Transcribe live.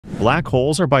Black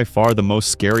holes are by far the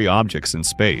most scary objects in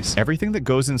space. Everything that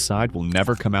goes inside will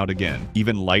never come out again,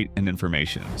 even light and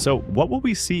information. So what will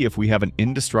we see if we have an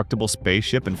indestructible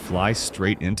spaceship and fly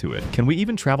straight into it? Can we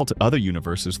even travel to other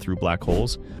universes through black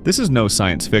holes? This is no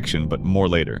science fiction, but more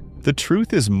later. The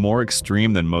truth is more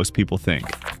extreme than most people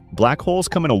think. Black holes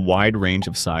come in a wide range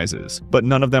of sizes, but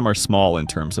none of them are small in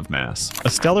terms of mass. A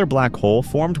stellar black hole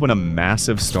formed when a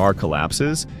massive star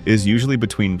collapses is usually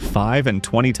between 5 and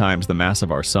 20 times the mass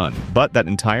of our sun, but that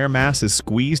entire mass is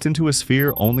squeezed into a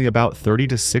sphere only about 30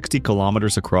 to 60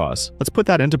 kilometers across. Let's put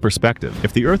that into perspective.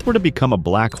 If the Earth were to become a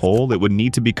black hole, it would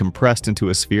need to be compressed into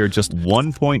a sphere just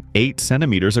 1.8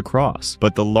 centimeters across.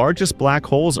 But the largest black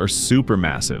holes are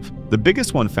supermassive. The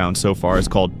biggest one found so far is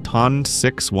called TON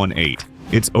 618.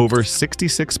 It's over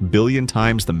 66 billion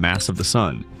times the mass of the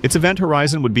Sun. Its event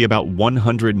horizon would be about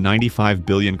 195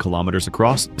 billion kilometers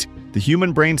across. The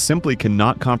human brain simply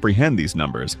cannot comprehend these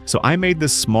numbers, so I made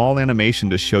this small animation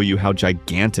to show you how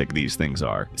gigantic these things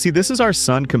are. See, this is our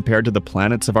Sun compared to the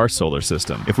planets of our solar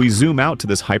system. If we zoom out to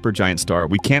this hypergiant star,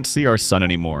 we can't see our Sun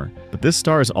anymore. But this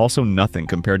star is also nothing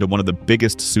compared to one of the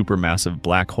biggest supermassive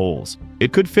black holes.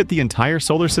 It could fit the entire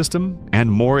solar system and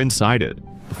more inside it.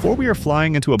 Before we are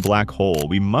flying into a black hole,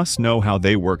 we must know how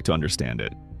they work to understand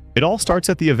it. It all starts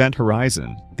at the event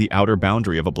horizon, the outer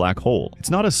boundary of a black hole. It's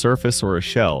not a surface or a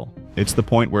shell. It's the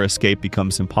point where escape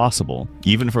becomes impossible,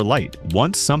 even for light.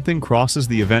 Once something crosses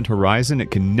the event horizon,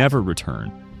 it can never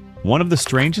return. One of the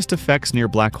strangest effects near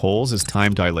black holes is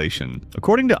time dilation.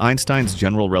 According to Einstein's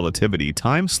general relativity,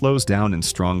 time slows down in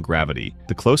strong gravity.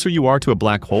 The closer you are to a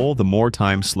black hole, the more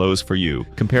time slows for you,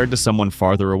 compared to someone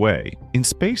farther away. In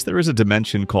space, there is a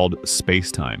dimension called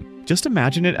space-time. Just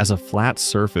imagine it as a flat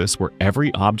surface where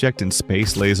every object in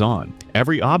space lays on.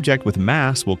 Every object with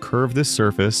mass will curve this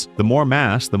surface. The more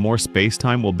mass, the more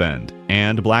space-time will bend.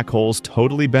 And black holes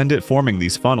totally bend it, forming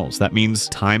these funnels. That means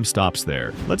time stops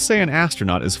there. Let's say an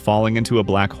astronaut is falling into a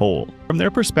black hole. From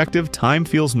their perspective, time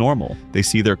feels normal. They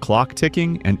see their clock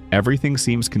ticking and everything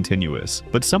seems continuous.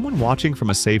 But someone watching from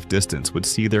a safe distance would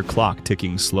see their clock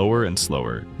ticking slower and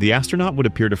slower. The astronaut would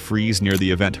appear to freeze near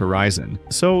the event horizon.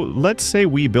 So let's say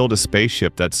we build a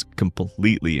spaceship that's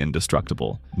completely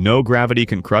indestructible. No gravity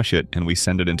can crush it, and we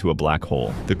send it into a black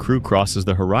hole. The crew crosses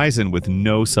the horizon with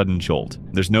no sudden jolt.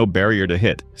 There's no barrier to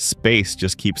hit. Space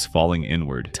just keeps falling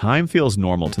inward. Time feels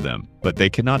normal to them, but they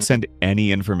cannot send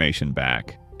any information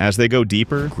back. As they go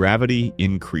deeper, gravity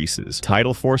increases.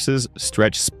 Tidal forces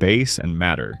stretch space and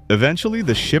matter. Eventually,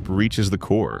 the ship reaches the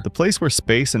core, the place where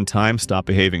space and time stop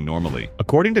behaving normally.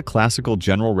 According to classical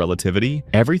general relativity,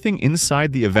 everything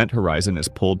inside the event horizon is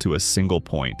pulled to a single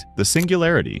point, the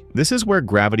singularity. This is where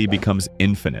gravity becomes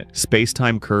infinite,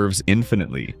 space-time curves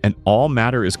infinitely, and all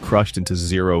matter is crushed into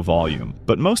zero volume.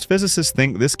 But most physicists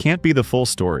think this can't be the full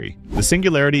story. The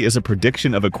singularity is a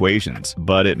prediction of equations,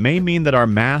 but it may mean that our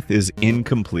math is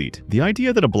incomplete. The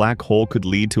idea that a black hole could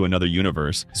lead to another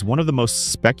universe is one of the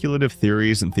most speculative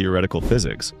theories in theoretical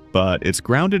physics, but it's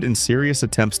grounded in serious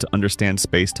attempts to understand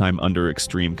space-time under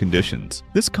extreme conditions.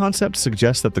 This concept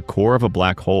suggests that the core of a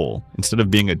black hole, instead of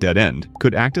being a dead end,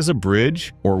 could act as a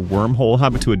bridge or wormhole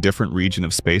hub to a different region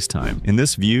of space-time. In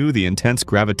this view, the intense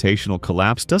gravitational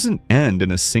collapse doesn't end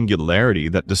in a singularity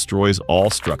that destroys all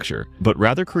structure, but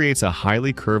rather creates a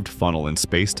highly curved funnel in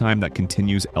space-time that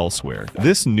continues elsewhere.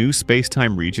 This new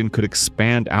space-time region could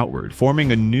expand outward,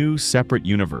 forming a new separate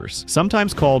universe,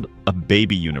 sometimes called a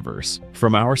baby universe.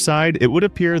 From our side, it would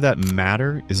appear that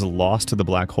matter is lost to the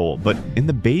black hole, but in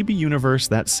the baby universe,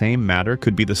 that same matter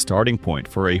could be the starting point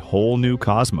for a whole new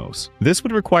cosmos. This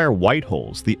would require white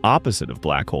holes, the opposite of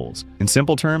black holes. In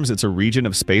simple terms, it's a region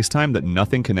of space-time that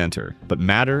nothing can enter, but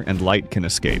matter and light can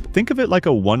escape. Think of it like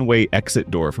a one-way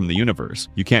exit door from the universe.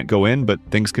 You can't go in, but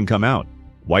things can come out.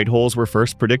 White holes were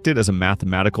first predicted as a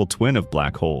mathematical twin of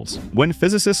black holes. When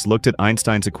physicists looked at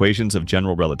Einstein's equations of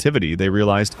general relativity, they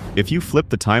realized if you flip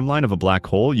the timeline of a black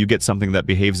hole, you get something that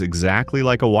behaves exactly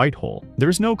like a white hole. There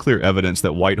is no clear evidence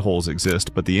that white holes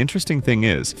exist, but the interesting thing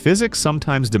is, physics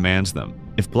sometimes demands them.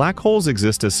 If black holes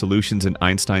exist as solutions in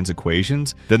Einstein's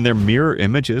equations, then their mirror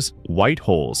images, white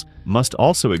holes, must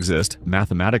also exist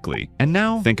mathematically. And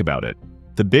now, think about it.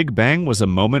 The Big Bang was a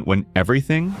moment when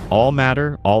everything, all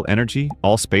matter, all energy,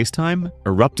 all space-time,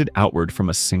 erupted outward from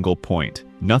a single point.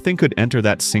 Nothing could enter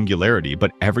that singularity,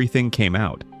 but everything came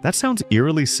out. That sounds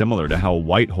eerily similar to how a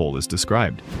white hole is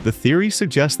described. The theory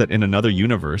suggests that in another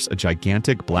universe, a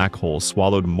gigantic black hole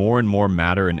swallowed more and more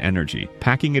matter and energy,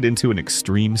 packing it into an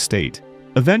extreme state.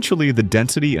 Eventually, the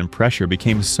density and pressure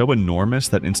became so enormous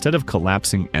that instead of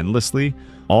collapsing endlessly,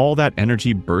 all that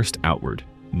energy burst outward.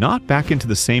 not back into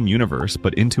the same universe,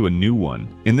 but into a new one.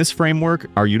 In this framework,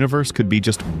 our universe could be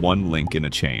just one link in a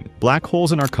chain. Black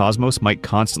holes in our cosmos might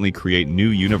constantly create new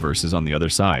universes on the other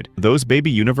side. Those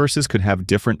baby universes could have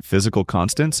different physical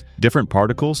constants, different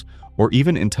particles, or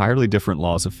even entirely different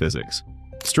laws of physics.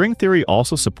 String theory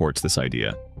also supports this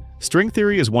idea. String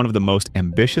theory is one of the most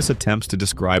ambitious attempts to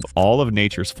describe all of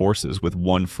nature's forces with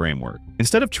one framework.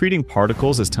 Instead of treating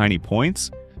particles as tiny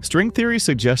points, string theory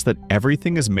suggests that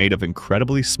everything is made of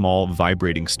incredibly small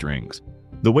vibrating strings.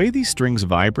 The way these strings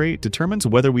vibrate determines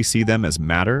whether we see them as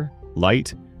matter,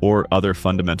 light, or other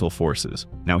fundamental forces.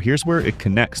 Now here's where it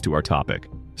connects to our topic.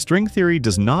 String theory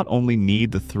does not only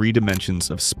need the 3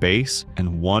 dimensions of space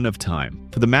and 1 of time.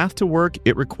 For the math to work,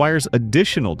 it requires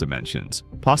additional dimensions,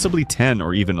 possibly 10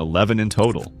 or even 11 in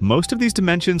total. Most of these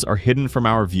dimensions are hidden from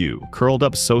our view, curled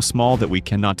up so small that we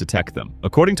cannot detect them.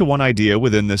 According to one idea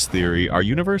within this theory, our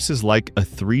universe is like a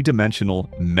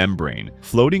 3-dimensional membrane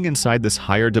floating inside this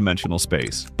higher dimensional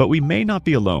space. But we may not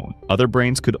be alone. Other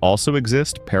brains could also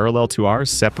exist parallel to ours,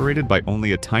 separated by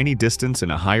only a tiny distance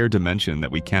in a higher dimension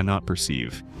that we cannot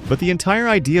perceive. But the entire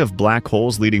idea of black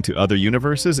holes leading to other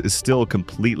universes is still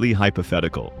completely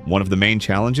hypothetical. One of the main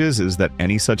challenges is that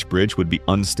any such bridge would be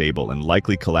unstable and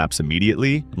likely collapse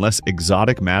immediately unless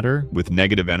exotic matter with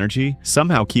negative energy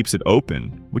somehow keeps it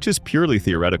open, which is purely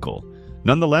theoretical.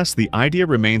 Nonetheless, the idea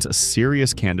remains a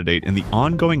serious candidate in the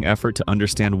ongoing effort to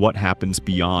understand what happens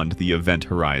beyond the event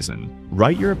horizon.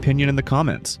 Write your opinion in the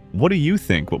comments. What do you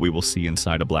think what we will see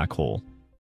inside a black hole?